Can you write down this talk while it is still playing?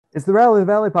It's the Rally of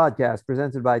the Valley podcast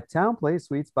presented by Town Place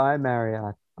Suites by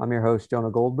Marriott. I'm your host, Jonah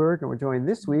Goldberg, and we're joined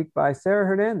this week by Sarah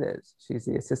Hernandez. She's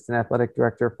the Assistant Athletic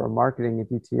Director for Marketing at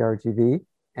UTRGV,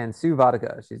 and Sue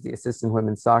Vodka. She's the Assistant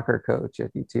Women's Soccer Coach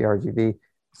at UTRGV.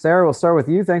 Sarah, we'll start with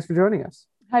you. Thanks for joining us.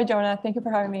 Hi, Jonah. Thank you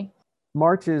for having me.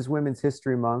 March is Women's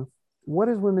History Month. What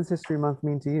does Women's History Month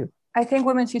mean to you? I think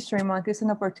Women's History Month is an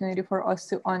opportunity for us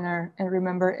to honor and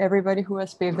remember everybody who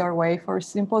has paved our way for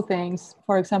simple things.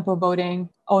 For example, voting,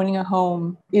 owning a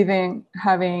home, even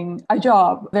having a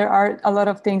job. There are a lot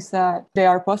of things that they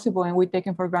are possible and we take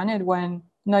them for granted when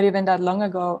not even that long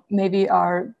ago, maybe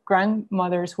our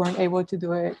grandmothers weren't able to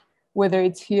do it, whether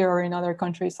it's here or in other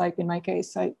countries. Like in my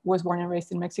case, I was born and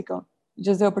raised in Mexico.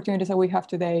 Just the opportunities that we have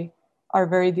today are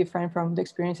very different from the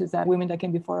experiences that women that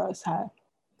came before us had.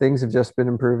 Things have just been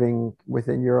improving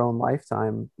within your own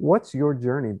lifetime. What's your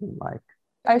journey been like?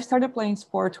 I started playing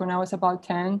sports when I was about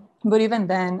 10, but even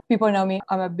then, people know me.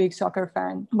 I'm a big soccer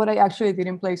fan, but I actually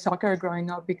didn't play soccer growing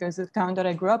up because the town that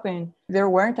I grew up in, there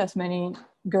weren't as many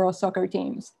girls' soccer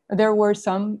teams. There were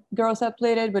some girls that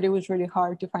played it, but it was really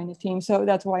hard to find a team. So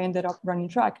that's why I ended up running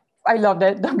track. I loved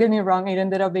it. Don't get me wrong. It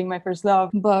ended up being my first love,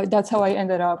 but that's how I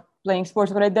ended up playing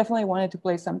sports. But I definitely wanted to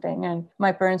play something. And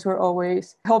my parents were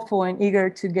always helpful and eager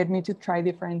to get me to try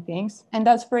different things. And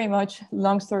that's pretty much,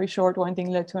 long story short, one thing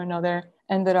led to another.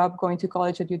 Ended up going to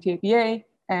college at UTPA.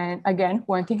 And again,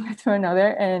 one thing led to another.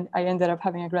 And I ended up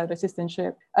having a grad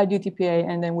assistantship at UTPA.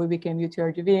 And then we became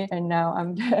UTRGV. And now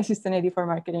I'm the assistant AD for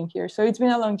marketing here. So it's been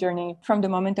a long journey from the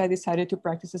moment I decided to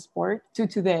practice a sport to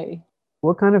today.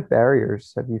 What kind of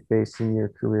barriers have you faced in your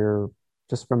career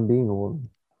just from being a woman?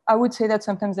 I would say that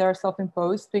sometimes they are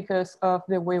self-imposed because of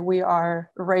the way we are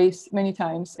raised many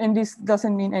times. And this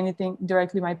doesn't mean anything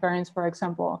directly my parents, for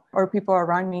example, or people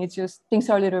around me. It's just things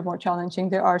are a little bit more challenging.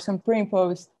 There are some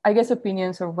pre-imposed, I guess,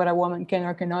 opinions of what a woman can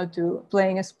or cannot do.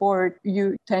 Playing a sport,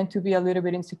 you tend to be a little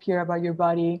bit insecure about your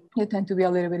body. You tend to be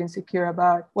a little bit insecure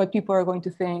about what people are going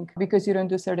to think because you don't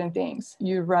do certain things.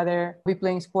 You'd rather be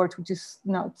playing sports, which is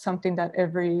not something that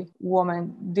every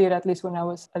woman did, at least when I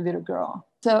was a little girl.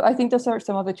 So I think those are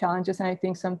some of the challenges. And I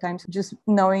think sometimes just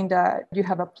knowing that you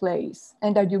have a place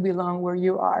and that you belong where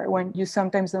you are when you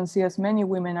sometimes don't see as many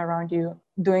women around you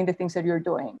doing the things that you're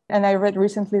doing. And I read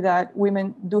recently that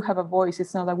women do have a voice.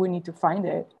 It's not that we need to find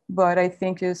it, but I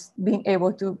think just being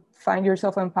able to find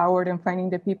yourself empowered and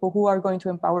finding the people who are going to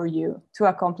empower you to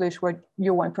accomplish what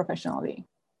you want professionally.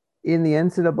 In the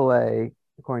NCAA,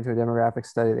 according to a demographic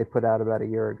study they put out about a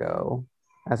year ago,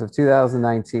 as of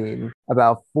 2019,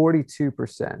 about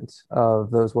 42%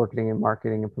 of those working in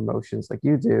marketing and promotions like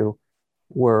you do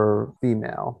were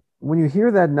female. When you hear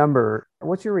that number,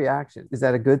 what's your reaction? Is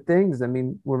that a good thing? Does that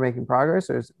mean we're making progress,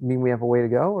 or does it mean we have a way to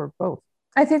go, or both?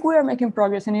 I think we are making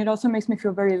progress, and it also makes me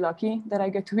feel very lucky that I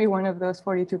get to be one of those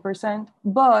 42%,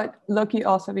 but lucky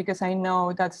also because I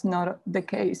know that's not the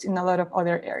case in a lot of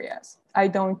other areas. I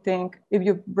don't think if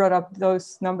you brought up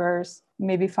those numbers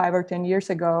maybe 5 or 10 years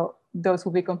ago, those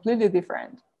will be completely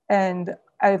different. And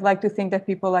I'd like to think that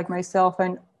people like myself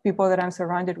and people that I'm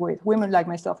surrounded with, women like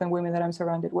myself and women that I'm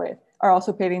surrounded with, are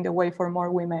also paving the way for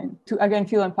more women to, again,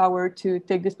 feel empowered to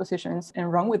take these positions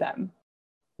and run with them.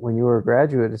 When you were a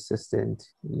graduate assistant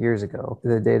years ago,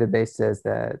 the database says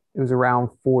that it was around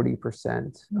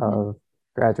 40% of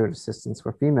graduate assistants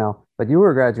were female, but you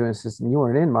were a graduate assistant, you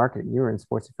weren't in marketing, you were in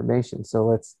sports information.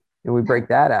 So we break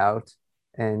that out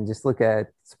and just look at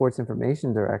sports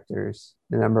information directors,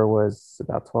 the number was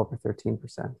about 12 or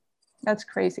 13%. That's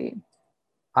crazy.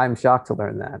 I'm shocked to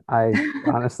learn that. I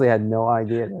honestly had no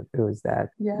idea that it was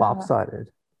that lopsided.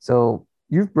 So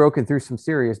you've broken through some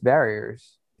serious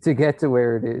barriers to get to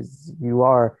where it is you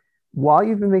are. While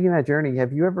you've been making that journey,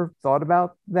 have you ever thought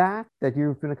about that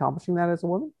you've been accomplishing that as a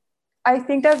woman? I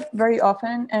think that very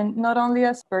often, and not only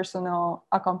as personal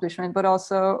accomplishment, but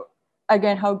also,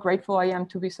 again, how grateful I am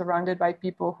to be surrounded by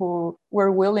people who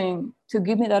were willing to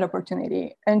give me that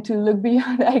opportunity and to look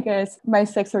beyond, I guess, my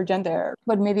sex or gender.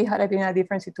 But maybe had I been in a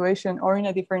different situation or in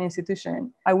a different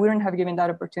institution, I wouldn't have given that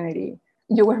opportunity.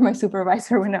 You were my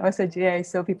supervisor when I was a GA.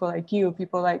 So people like you,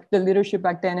 people like the leadership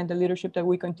back then and the leadership that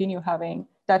we continue having,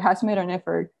 that has made an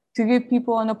effort to give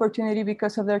people an opportunity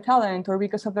because of their talent or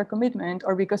because of their commitment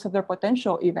or because of their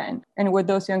potential even. And what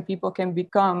those young people can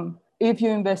become if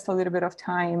you invest a little bit of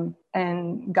time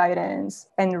and guidance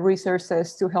and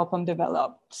resources to help them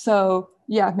develop. So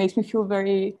yeah, it makes me feel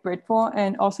very grateful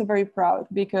and also very proud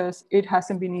because it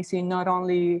hasn't been easy. Not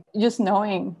only just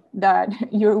knowing that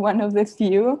you're one of the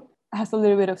few has a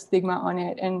little bit of stigma on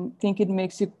it, and I think it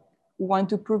makes you want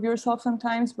to prove yourself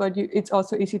sometimes, but it's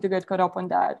also easy to get caught up on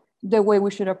that. The way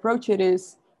we should approach it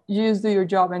is you just do your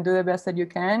job and do the best that you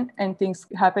can, and things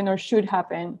happen or should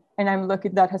happen. And I'm lucky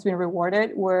that has been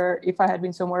rewarded, where if I had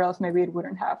been somewhere else, maybe it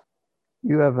wouldn't have.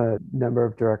 You have a number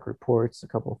of direct reports, a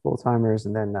couple of full-timers,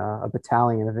 and then a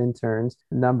battalion of interns,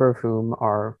 a number of whom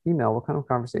are female. What kind of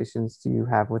conversations do you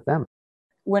have with them?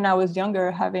 When I was younger,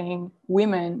 having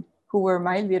women who were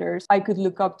my leaders, I could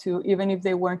look up to, even if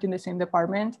they weren't in the same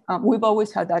department. We've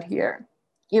always had that here,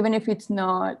 even if it's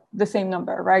not the same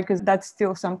number, right? Because that's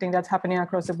still something that's happening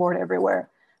across the board everywhere,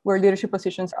 where leadership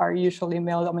positions are usually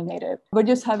male dominated. But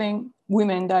just having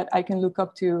women that I can look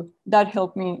up to, that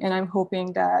helped me. And I'm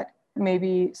hoping that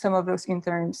maybe some of those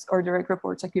interns or direct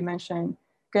reports, like you mentioned,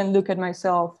 can look at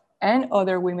myself and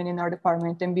other women in our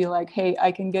department and be like, hey,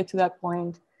 I can get to that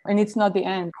point. And it's not the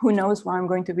end. Who knows where I'm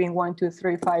going to be in 1, 2,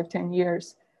 3, 5, 10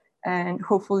 years. And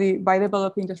hopefully by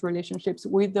developing those relationships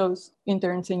with those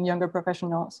interns and younger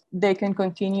professionals, they can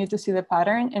continue to see the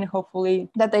pattern, and hopefully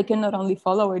that they can not only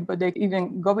follow it, but they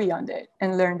even go beyond it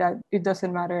and learn that it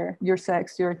doesn't matter your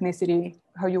sex, your ethnicity,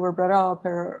 how you were brought up,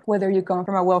 or whether you come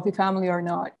from a wealthy family or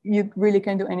not. You really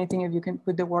can do anything if you can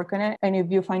put the work on it and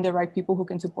if you find the right people who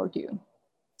can support you.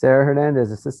 Sarah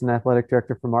Hernandez, Assistant Athletic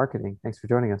Director for Marketing. Thanks for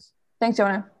joining us. Thanks,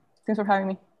 Jonah. Thanks for having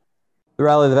me. The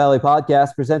Rally of the Valley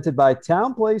podcast presented by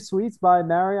Town Place Suites by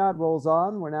Marriott rolls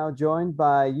on. We're now joined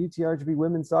by UTRGV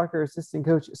women's soccer assistant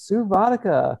coach Sue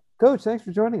Vodicka. Coach, thanks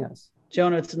for joining us.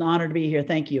 Jonah, it's an honor to be here.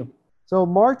 Thank you. So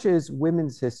March is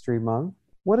Women's History Month.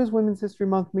 What does Women's History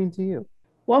Month mean to you?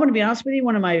 Well, I'm going to be honest with you.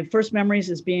 One of my first memories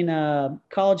as being a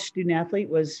college student athlete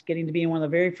was getting to be in one of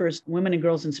the very first women and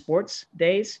girls in sports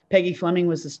days. Peggy Fleming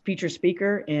was the featured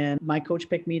speaker, and my coach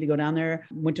picked me to go down there.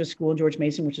 Went to a school in George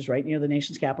Mason, which is right near the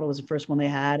nation's capital. It was the first one they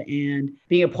had, and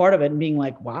being a part of it and being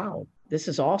like, wow, this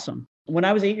is awesome. When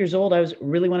I was 8 years old, I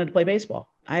really wanted to play baseball.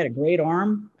 I had a great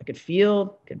arm. I could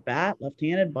field, could bat,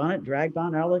 left-handed, bunt, drag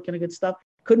bunt, all that kind of good stuff.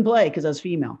 Couldn't play because I was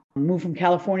female. Moved from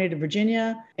California to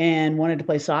Virginia and wanted to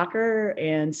play soccer,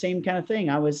 and same kind of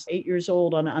thing. I was 8 years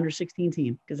old on an under 16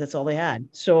 team because that's all they had.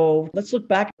 So let's look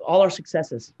back at all our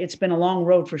successes. It's been a long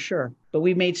road for sure, but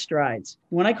we've made strides.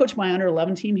 When I coach my under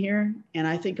 11 team here and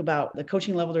I think about the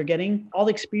coaching level they're getting, all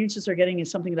the experiences they're getting is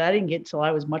something that I didn't get until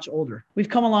I was much older. We've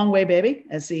come a long way, baby,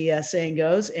 as the saying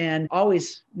goes, and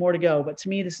always more to go. But to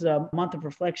me, this is a month of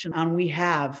reflection on we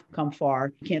have come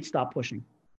far. Can't stop pushing.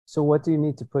 So what do you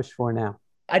need to push for now?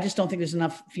 I just don't think there's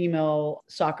enough female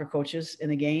soccer coaches in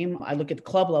the game. I look at the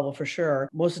club level for sure.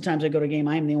 Most of the times I go to a game,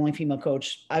 I'm the only female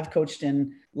coach. I've coached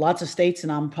in lots of states,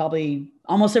 and I'm probably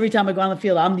almost every time I go on the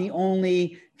field, I'm the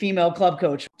only female club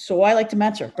coach. So I like to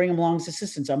mentor, bring them along as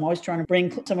assistants. I'm always trying to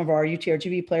bring some of our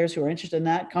UTRGV players who are interested in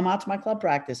that, come out to my club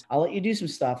practice. I'll let you do some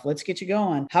stuff. Let's get you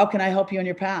going. How can I help you on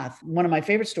your path? One of my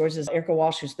favorite stories is Erica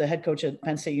Walsh, who's the head coach at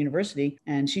Penn State University.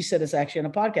 And she said this actually on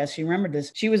a podcast. She remembered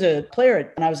this. She was a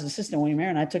player when I was an assistant at William Mary,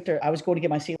 and I took her, I was going to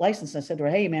get my seat license. And I said to her,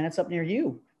 hey man, it's up near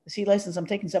you. The seat license I'm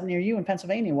taking is up near you in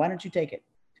Pennsylvania. Why don't you take it?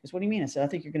 She goes, what do you mean? I said, I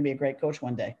think you're going to be a great coach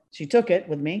one day. She took it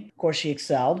with me. Of course, she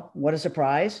excelled. What a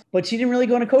surprise. But she didn't really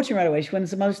go into coaching right away. She went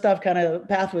into some other stuff, kind of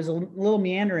path was a little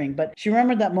meandering, but she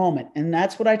remembered that moment. And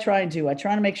that's what I try and do. I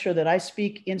try to make sure that I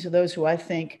speak into those who I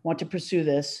think want to pursue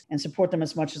this and support them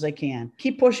as much as I can.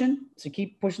 Keep pushing. So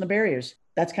keep pushing the barriers.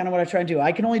 That's kind of what I try and do.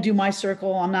 I can only do my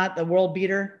circle. I'm not the world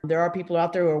beater. There are people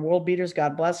out there who are world beaters.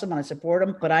 God bless them, and I support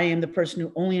them. But I am the person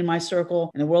who only in my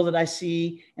circle, in the world that I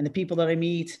see, and the people that I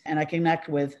meet and I connect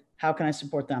with, how can I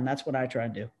support them? That's what I try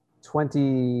and do.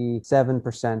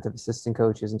 27% of assistant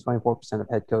coaches and 24% of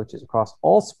head coaches across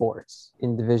all sports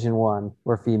in Division I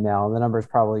were female. And the numbers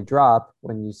probably drop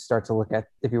when you start to look at,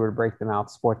 if you were to break them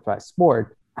out sport by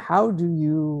sport. How do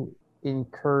you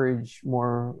encourage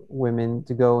more women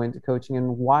to go into coaching,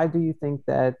 and why do you think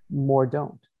that more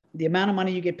don't? The amount of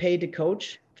money you get paid to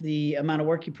coach, the amount of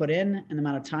work you put in, and the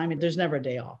amount of time, there's never a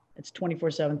day off. It's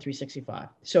 24/7, 365.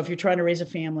 So if you're trying to raise a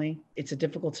family, it's a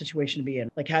difficult situation to be in.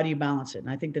 Like, how do you balance it?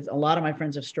 And I think that a lot of my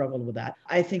friends have struggled with that.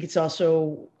 I think it's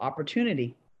also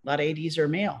opportunity. A lot of ADs are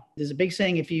male. There's a big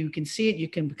saying, if you can see it, you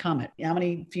can become it. How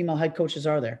many female head coaches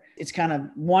are there? It's kind of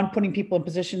one, putting people in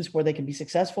positions where they can be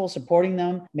successful, supporting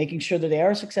them, making sure that they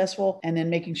are successful, and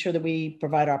then making sure that we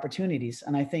provide opportunities.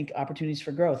 And I think opportunities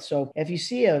for growth. So if you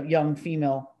see a young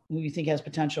female who you think has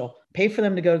potential, pay for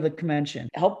them to go to the convention,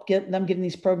 help get them getting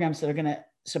these programs that are going to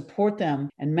support them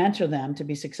and mentor them to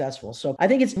be successful. So I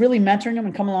think it's really mentoring them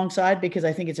and come alongside, because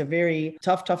I think it's a very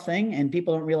tough thing. And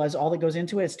people don't realize all that goes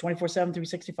into it. It's 24/7,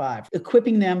 365,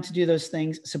 equipping them to do those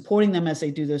things, supporting them as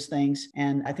they do those things.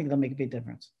 And I think they'll make a big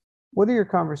difference. What are your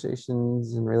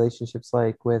conversations and relationships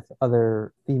like with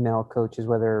other female coaches,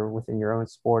 whether within your own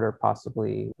sport or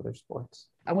possibly other sports?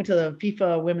 I went to the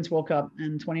FIFA Women's World Cup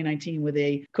in 2019 with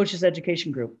a coaches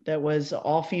education group that was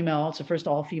all female. It's the first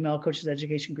all female coaches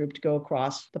education group to go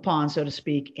across the pond, so to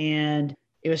speak. And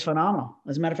it was phenomenal.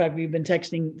 As a matter of fact, we've been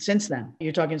texting since then.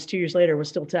 You're talking, it's 2 years later. We're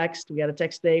still text. We got a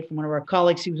text today from one of our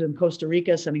colleagues who was in Costa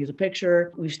Rica sending us a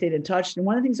picture. We've stayed in touch. And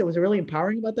one of the things that was really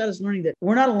empowering about that is learning that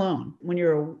we're not alone. When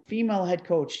you're a female head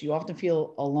coach, you often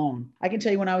feel alone. I can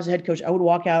tell you when I was a head coach, I would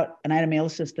walk out and I had a male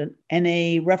assistant and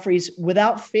a referees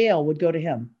without fail would go to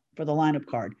him for the lineup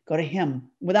card, go to him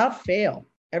without fail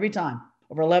every time.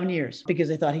 Over 11 years because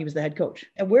they thought he was the head coach.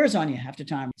 It wears on you after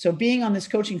time. So being on this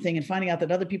coaching thing and finding out that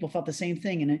other people felt the same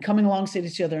thing and coming alongside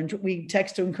each other, and we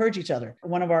text to encourage each other.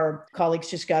 One of our colleagues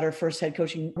just got her first head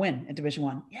coaching win at Division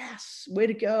I. Yes, way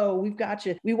to go. We've got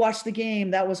you. We watched the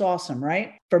game. That was awesome,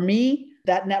 right? For me,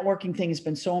 that networking thing has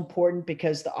been so important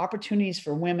because the opportunities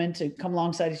for women to come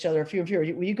alongside each other are few and fewer.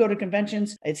 When you go to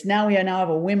conventions, we now have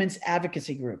a women's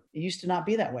advocacy group. It used to not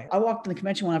be that way. I walked in the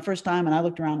convention when I first time and I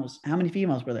looked around, how many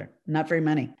females were there? Not very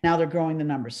many. Now they're growing the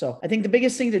numbers. So I think the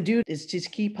biggest thing to do is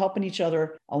just keep helping each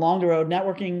other along the road,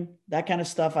 networking, that kind of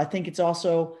stuff. I think it's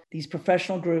also these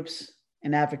professional groups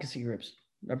and advocacy groups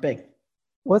are big.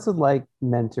 What's it like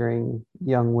mentoring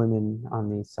young women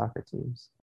on these soccer teams?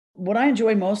 What I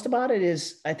enjoy most about it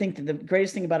is, I think that the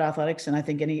greatest thing about athletics, and I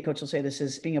think any coach will say this,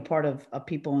 is being a part of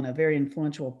people in a very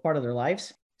influential part of their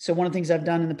lives. So one of the things I've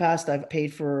done in the past, I've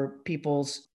paid for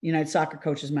people's United Soccer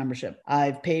Coaches membership.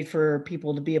 I've paid for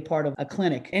people to be a part of a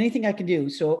clinic, anything I can do.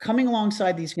 So coming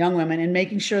alongside these young women and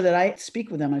making sure that I speak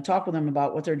with them and talk with them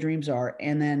about what their dreams are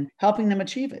and then helping them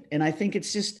achieve it. And I think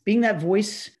it's just being that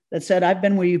voice that said, I've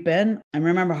been where you've been. I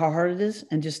remember how hard it is.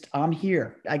 And just, I'm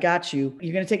here. I got you.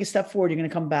 You're going to take a step forward. You're going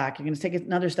to come back. You're going to take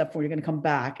another step forward. You're going to come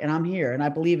back. And I'm here. And I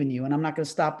believe in you. And I'm not going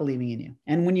to stop believing in you.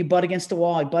 And when you butt against the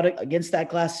wall, I butt against that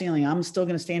glass ceiling, I'm still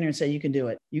going to stand here and say, you can do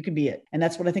it. You can be it. And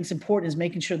that's what I think is important, is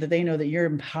making sure that they know that you're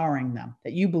empowering them,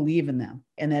 that you believe in them,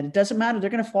 and that it doesn't matter. They're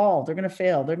going to fall. They're going to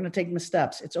fail. They're going to take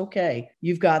missteps. It's okay.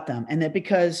 You've got them. And that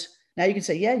because now you can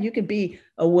say, yeah, you can be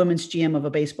a women's GM of a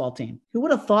baseball team. Who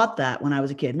would have thought that when I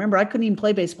was a kid? Remember, I couldn't even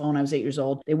play baseball when I was 8 years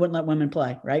old. They wouldn't let women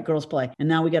play, right? Girls play. And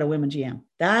now we got a women GM.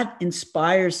 That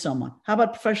inspires someone. How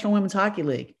about Professional Women's Hockey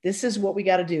League? This is what we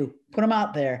got to do. Put them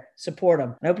out there, support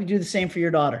them. I hope you do the same for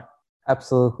your daughter.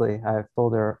 Absolutely. I've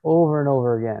told her over and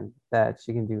over again that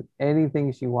she can do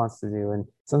anything she wants to do. And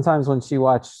sometimes when she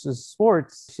watches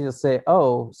sports, she'll say,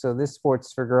 oh, so this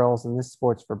sport's for girls and this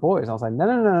sport's for boys. I was like,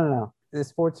 no. This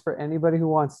sport's for anybody who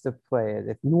wants to play it.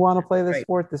 If you want to play this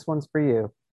sport, this one's for you.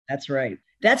 That's right.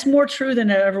 That's more true than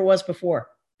it ever was before.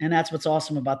 And that's what's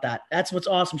awesome about that. That's what's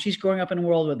awesome. She's growing up in a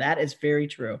world where that is very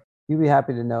true. You'd be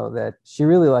happy to know that she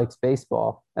really likes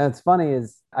baseball. And it's funny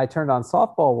is I turned on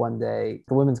softball one day,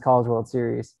 the Women's College World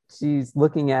Series. She's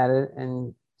looking at it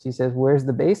and she says, where's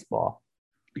the baseball?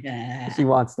 Yeah. She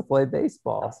wants to play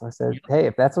baseball. So I said, hey,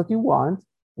 if that's what you want,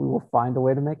 we will find a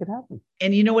way to make it happen.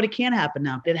 And you know what? It can happen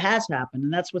now. It has happened.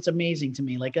 And that's what's amazing to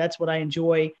me. Like, that's what I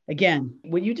enjoy. Again,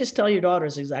 what you just tell your daughter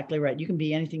is exactly right. You can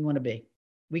be anything you want to be.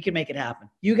 We can make it happen.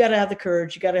 You got to have the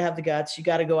courage. You got to have the guts. You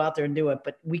got to go out there and do it,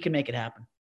 but we can make it happen.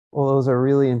 Well, those are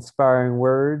really inspiring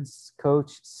words.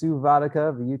 Coach Sue Vodicka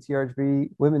of the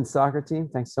UTRGV women's soccer team.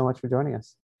 Thanks so much for joining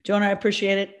us. Jonah, I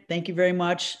appreciate it. Thank you very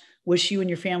much. Wish you and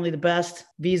your family the best.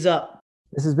 V's up.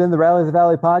 This has been the Rally of the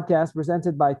Valley podcast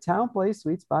presented by Town Place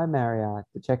Suites by Marriott.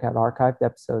 To check out archived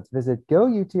episodes, visit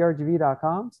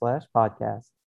goutrgv.com/podcast.